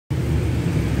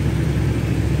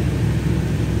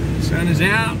Sun is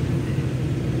out.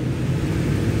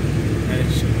 And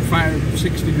it's 5 or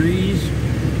 6 degrees.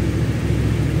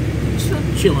 It's not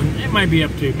chilling. It might be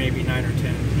up to maybe 9 or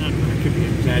 10. I don't know, I could be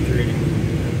exaggerating.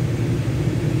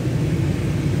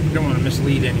 Don't want to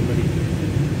mislead anybody.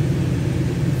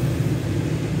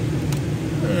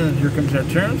 And here comes our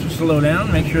turn, so slow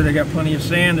down. Make sure they got plenty of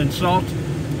sand and salt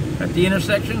at the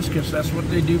intersections, because that's what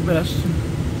they do best.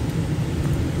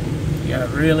 You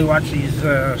gotta really watch these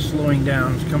slowing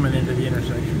downs coming into the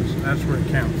intersections. That's where it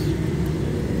counts.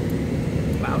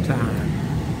 Plow time.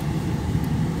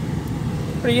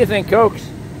 What do you think, Cokes?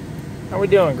 How we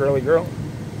doing, girly girl?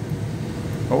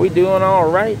 Are we doing all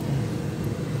right?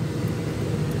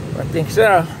 I think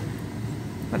so.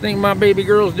 I think my baby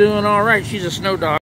girl's doing all right. She's a snow dog.